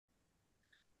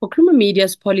For Creamer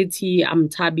Media's Polity, I'm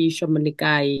Tabi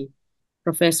Shomalikai.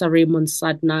 Professor Raymond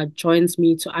Suttner joins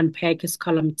me to unpack his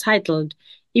column titled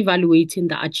Evaluating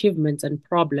the Achievements and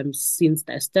Problems Since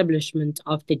the Establishment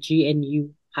of the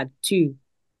GNU, Part 2.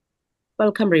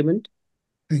 Welcome, Raymond.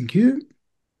 Thank you.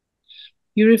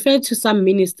 You referred to some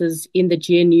ministers in the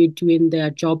GNU doing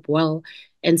their job well,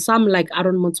 and some like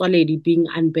Aaron Motsoaledi being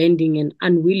unbending and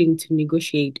unwilling to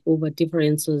negotiate over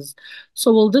differences.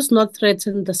 So will this not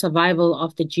threaten the survival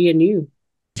of the GNU?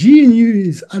 GNU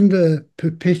is under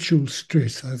perpetual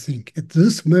stress, I think. At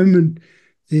this moment,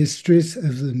 there's stress over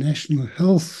the national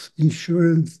health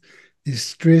insurance. There's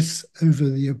stress over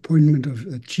the appointment of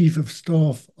a chief of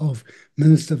staff of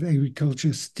Minister of Agriculture,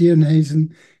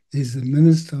 Steenhuisen. There's the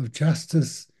Minister of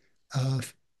Justice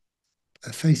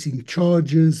facing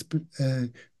charges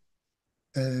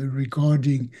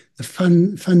regarding the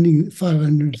funding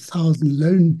 500,000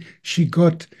 loan she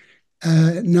got.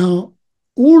 Now,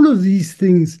 all of these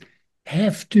things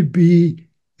have to be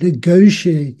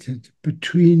negotiated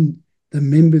between the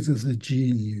members of the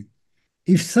GNU.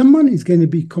 If someone is going to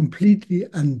be completely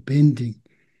unbending,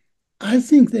 I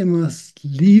think they must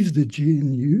leave the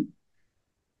GNU,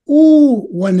 or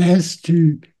one has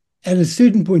to, at a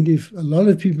certain point, if a lot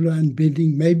of people are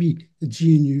unbending, maybe the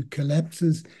GNU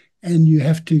collapses and you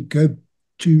have to go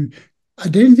to, I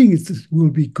don't think it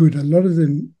will be good. A lot of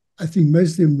them, I think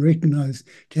most of them recognize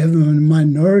to have a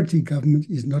minority government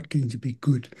is not going to be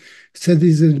good. So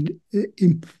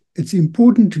it's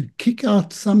important to kick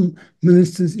out some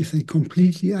ministers if they're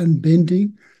completely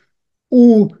unbending,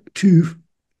 or to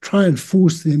try and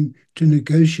force them to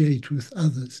negotiate with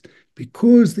others.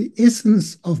 Because the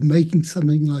essence of making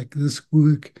something like this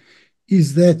work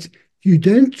is that you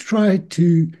don't try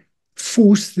to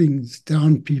force things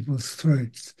down people's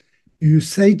throats. You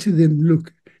say to them,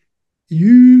 look,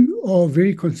 you are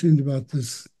very concerned about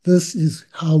this. This is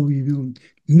how we will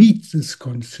meet this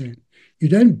concern. You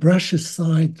don't brush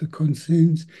aside the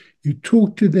concerns. You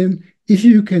talk to them. If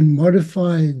you can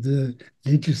modify the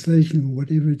legislation or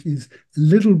whatever it is a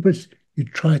little bit, you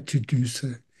try to do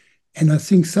so. And I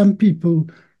think some people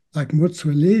like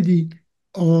Motsoaledi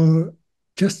are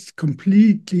just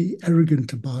completely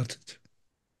arrogant about it.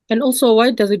 And also,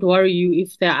 why does it worry you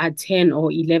if there are 10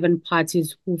 or 11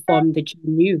 parties who form the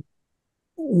GNU?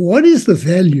 What is the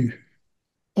value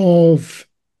of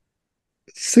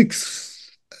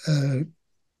six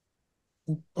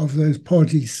of those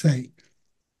parties say?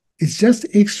 It's just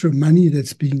extra money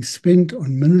that's being spent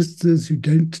on ministers who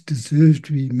don't deserve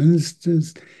to be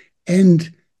ministers.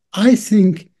 And I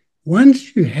think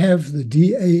once you have the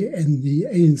DA and the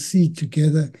ANC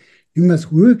together, you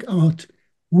must work out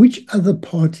which other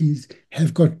parties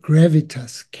have got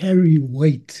gravitas, carry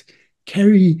weight,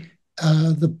 carry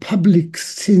the public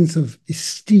sense of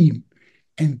esteem,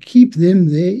 and keep them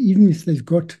there, even if they've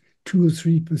got 2 or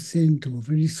 3% or a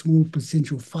very small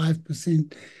percentage or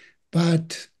 5%.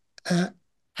 But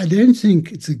I don't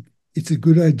think it's a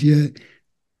good idea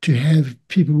to have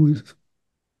people with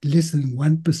less than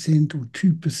 1% or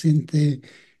 2% there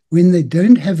when they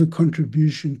don't have a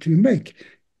contribution to make.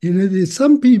 You know, there's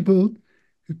some people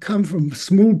who come from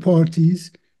small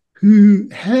parties who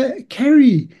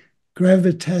carry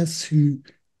gravitas, who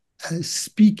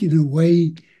speak in a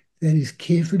way that is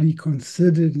carefully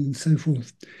considered and so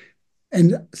forth.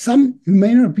 And some who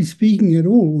may not be speaking at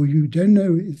all, or you don't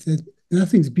know if that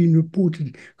nothing's been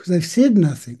reported because they've said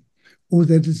nothing, or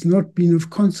that it's not been of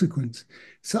consequence.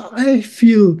 So I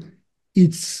feel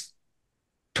it's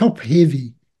top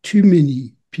heavy, too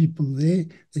many people there.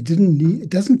 They didn't need, it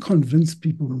doesn't convince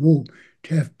people more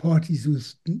to have parties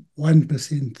with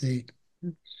 1%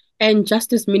 there. And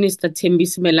Justice Minister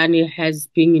Thembisi Melani has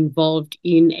been involved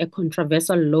in a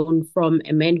controversial loan from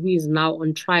a man who is now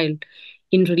on trial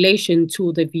in relation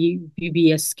to the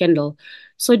VBS scandal.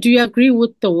 So do you agree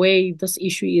with the way this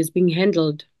issue is being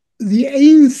handled? The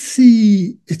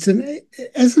ANC,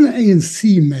 as an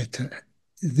ANC matter,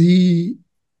 the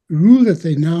rule that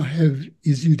they now have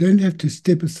is you don't have to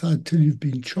step aside till you've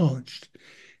been charged.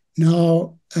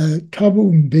 Now,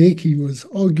 Thabo Mbeki was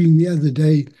arguing the other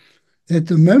day that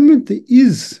the moment there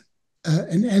is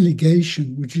an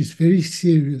allegation which is very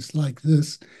serious like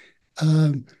this,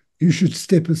 you should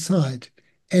step aside.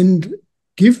 And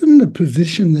given the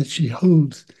position that she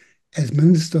holds as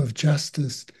Minister of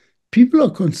Justice, people are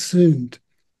concerned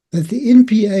that the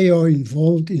NPA are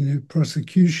involved in her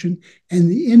prosecution, and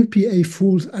the NPA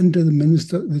falls under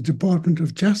the Department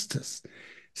of Justice.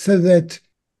 So that,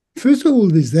 first of all,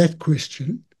 there's that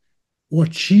question,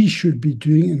 what she should be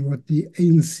doing and what the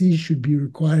ANC should be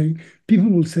requiring. People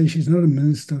will say she's not a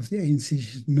minister of the ANC,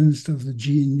 she's a minister of the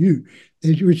GNU,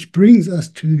 which brings us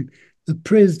to the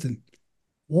president.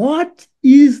 What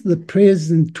is the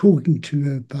president talking to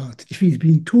her about? If he's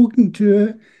been talking to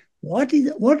her,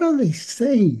 what are they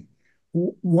saying?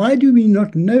 Why do we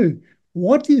not know?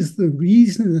 What is the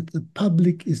reason that the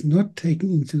public is not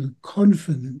taking into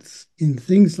confidence in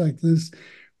things like this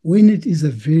when it is a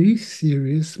very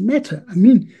serious matter? I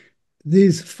mean,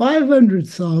 there's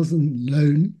 500,000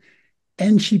 loan,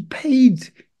 and she paid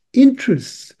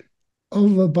interest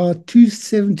of about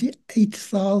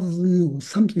 278,000 or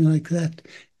something like that.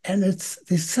 And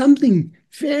there's something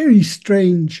very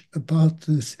strange about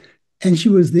this. And she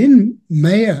was then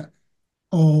mayor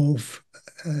of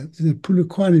the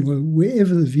Polokwane,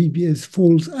 wherever the VBS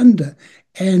falls under.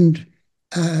 And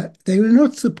they were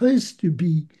not supposed to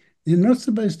be, they're not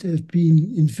supposed to have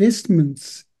been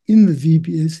investments in the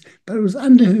VBS, but it was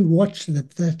under her watch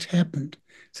that that happened.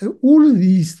 So all of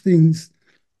these things,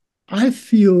 I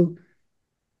feel,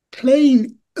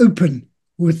 playing open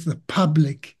with the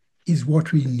public is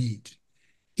what we need.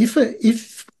 If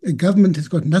a government has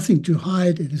got nothing to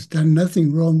hide, it has done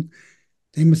nothing wrong,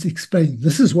 they must explain.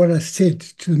 This is what I said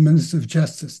to the Minister of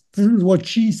Justice. This is what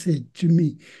she said to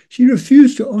me. She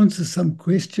refused to answer some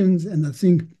questions, and I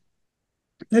think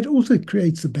that also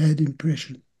creates a bad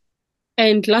impression.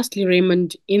 And lastly,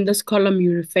 Raymond, in this column,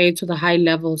 you refer to the high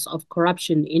levels of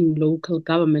corruption in local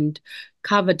government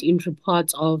covered in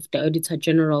reports of the Auditor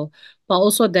General, but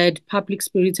also that public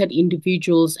spirited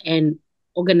individuals and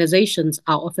organizations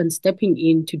are often stepping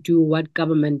in to do what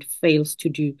government fails to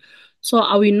do. So,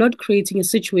 are we not creating a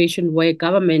situation where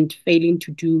government failing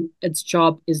to do its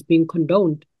job is being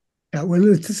condoned? Yeah, well,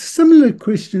 it's a similar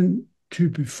question to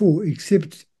before,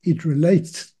 except it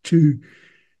relates to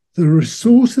the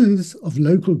resources of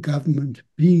local government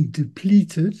being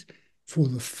depleted for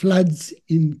the floods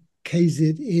in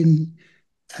KZN,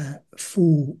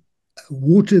 for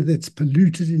water that's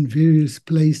polluted in various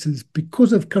places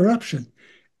because of corruption.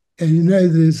 And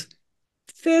there's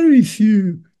very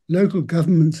few local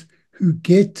governments who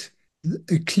get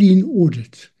a clean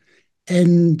audit.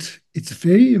 And it's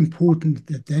very important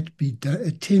that that be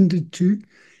attended to.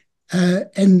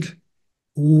 And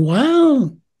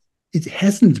while it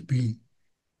hasn't been,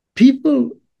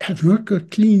 people have not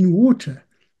got clean water.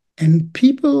 And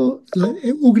people, like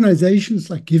organizations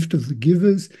like Gift of the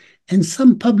Givers and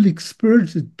some public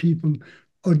spirited people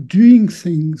are doing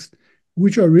things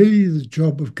which are really the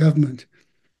job of government.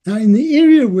 Now, in the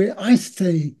area where I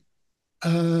stay,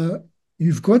 uh,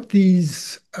 you've got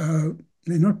these, they're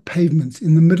not pavements,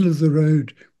 in the middle of the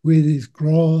road where there's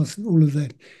grass and all of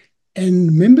that.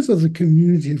 And members of the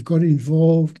community have got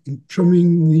involved in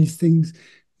trimming these things,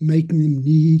 making them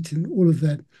neat and all of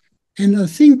that. And I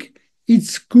think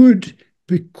it's good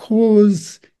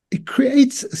because it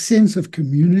creates a sense of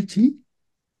community,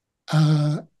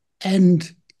 uh,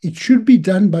 and it should be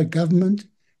done by government.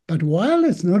 But while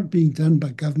it's not being done by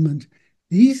government,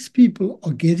 these people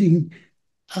are getting,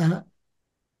 uh,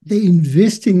 they're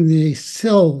investing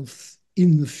themselves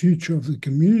in the future of the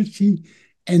community,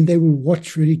 and they will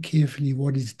watch very carefully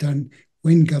what is done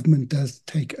when government does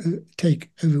take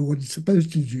over what it's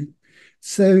supposed to do.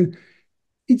 So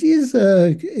it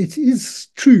is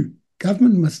true.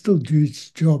 Government must still do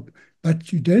its job,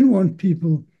 but you don't want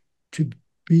people to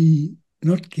be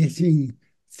not getting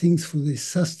things for their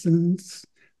sustenance.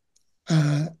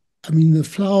 Uh, I mean, the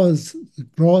flowers, the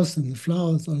grass and the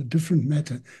flowers are a different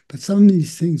matter, but some of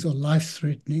these things are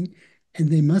life-threatening, and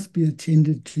they must be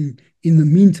attended to in the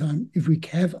meantime if we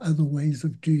have other ways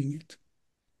of doing it.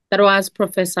 That was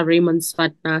Professor Raymond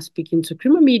Suttner speaking to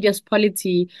Creamer Media's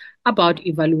Polity about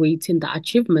evaluating the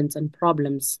achievements and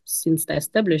problems since the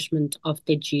establishment of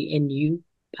the GNU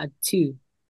Part 2.